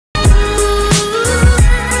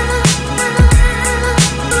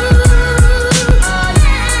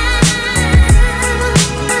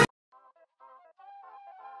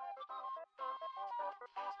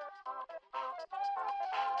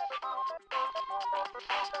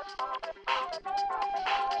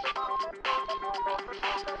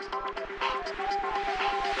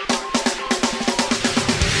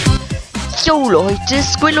Jo Leute,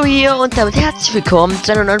 Squillo hier und damit herzlich willkommen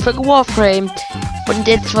zu einer neuen Folge Warframe. Und in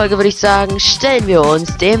der Folge würde ich sagen, stellen wir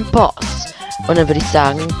uns dem Boss. Und dann würde ich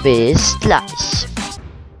sagen, bis gleich.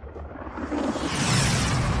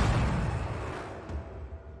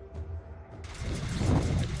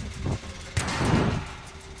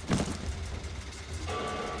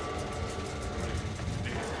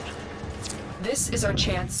 This is our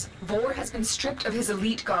chance. Vor has been stripped of his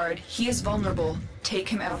elite guard. He is vulnerable. Take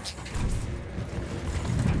him out.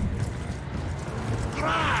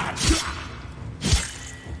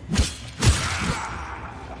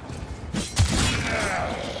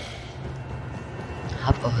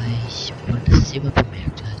 Hab euch, ohne dass es jemand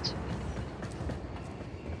bemerkt hat.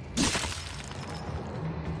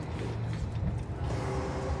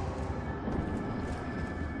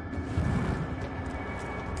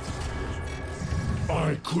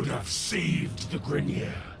 I could have saved the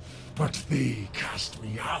Grenier, but they cast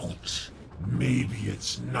me out. Maybe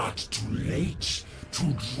it's not too late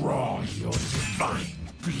to draw your divine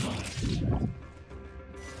blood.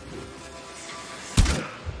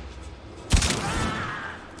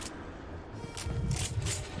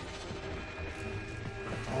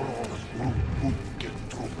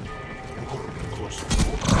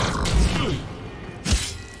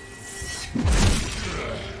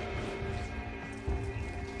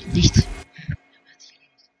 Nichts.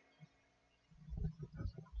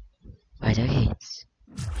 Weiter geht's.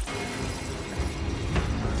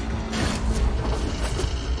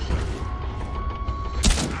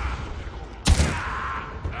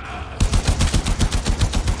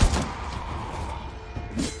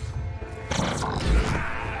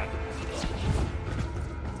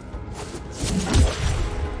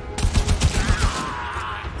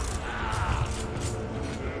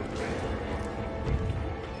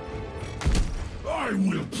 I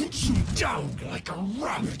will put you down like a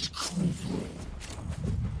rabbit, Kruger.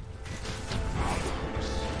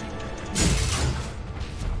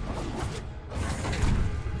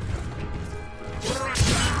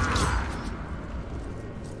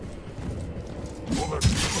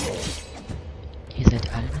 Ihr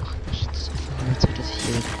seid alle noch nichts so verwundert, dass ich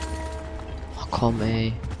hier... Ach komm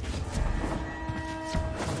ey.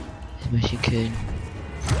 Ich möchte ihn killen.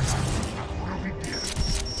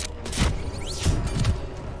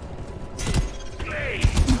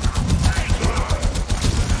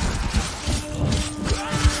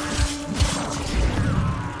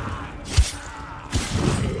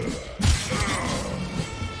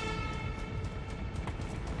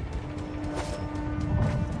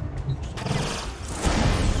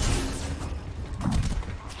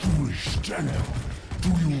 Do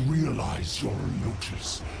you realize your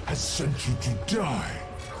Lotus has sent you to die?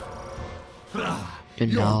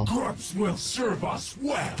 Genau. Your corpse will serve us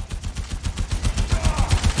well.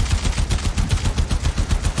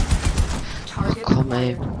 Target Komm,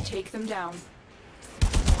 ey. acquired. Take them down.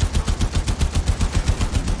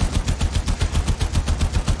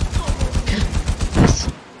 Was?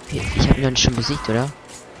 Ich habe ihn noch nicht schon besiegt, oder?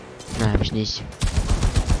 Nein, habe ich nicht.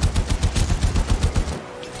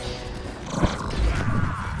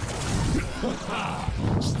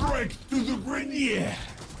 Strike through the Grenier.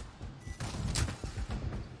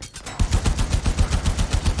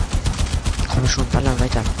 Komm schon, ballern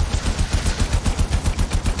weiter.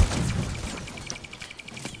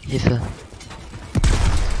 Hilfe.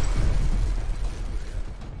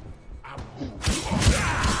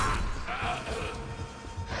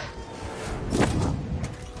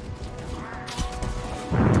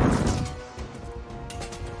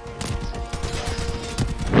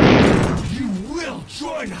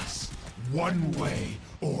 Join us, one way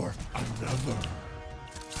or another.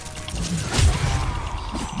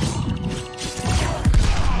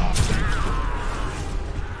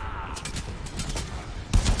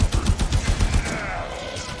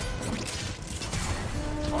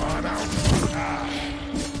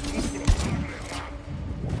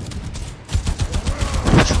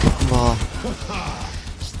 Boah,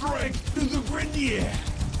 Strike to the Grenier.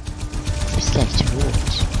 ist gleich tot.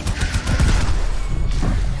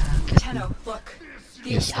 Tenno, look.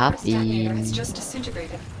 The Ich hab Detonator has ihn. just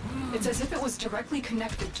disintegrated. It's as if it was directly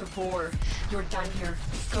connected to Vor. You're done here.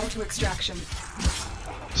 Go to extraction.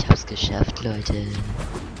 Ich hab's geschafft, Leute.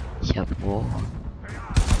 Ich hab... Wow.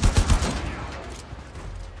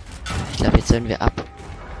 Ich glaube, jetzt sollen wir ab.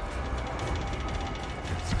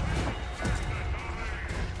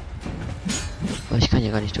 Oh, ich kann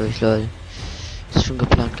ja gar nicht durch, lol. Das ist schon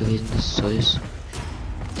geplant gewesen, dass es so ist.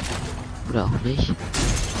 Oder auch nicht.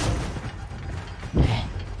 Hä?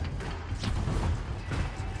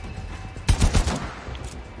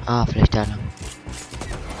 Ah, vielleicht da lang.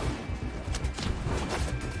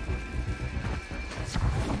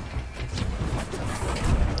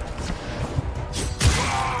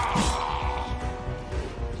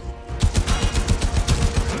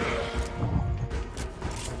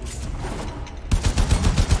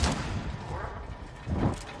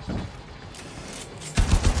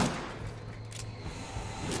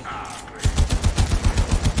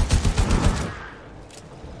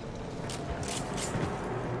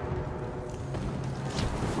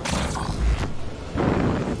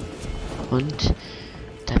 Und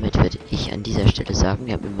damit würde ich an dieser Stelle sagen,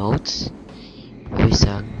 wir haben Emotes, würde ich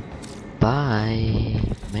sagen, bye.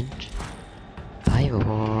 Moment. Bye,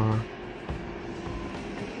 War.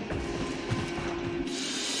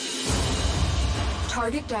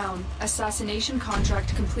 Target down. Assassination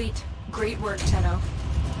contract complete. Great work, Tenno.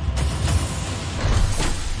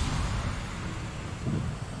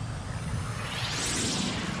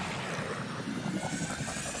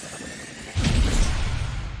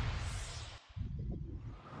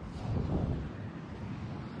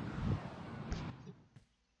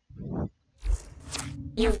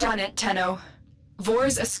 You've done it, Tenno.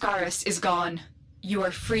 Vor's Ascaris is gone. You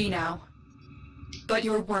are free now. But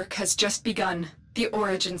your work has just begun. The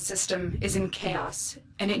origin system is in chaos,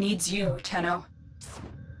 and it needs you, Tenno.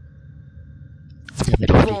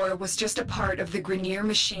 Vor was just a part of the Grenier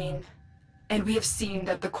machine, and we have seen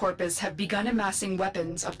that the Corpus have begun amassing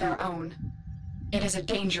weapons of their own. It is a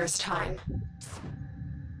dangerous time.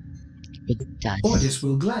 It does. Ordis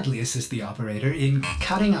will gladly assist the operator in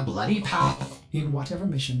cutting a bloody path in whatever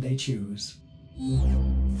mission they choose.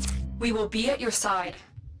 We will be at your side.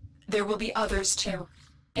 There will be others too.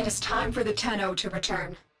 It is time for the Tenno to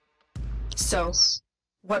return. So,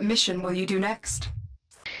 what mission will you do next?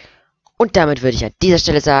 Und damit würde ich an dieser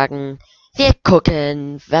Stelle sagen, wir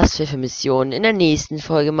gucken, was wir für Missionen in der nächsten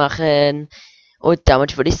Folge machen. Und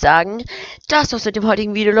damit würde ich sagen, das war's mit dem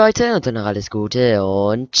heutigen Video, Leute. Und dann noch alles Gute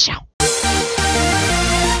und ciao.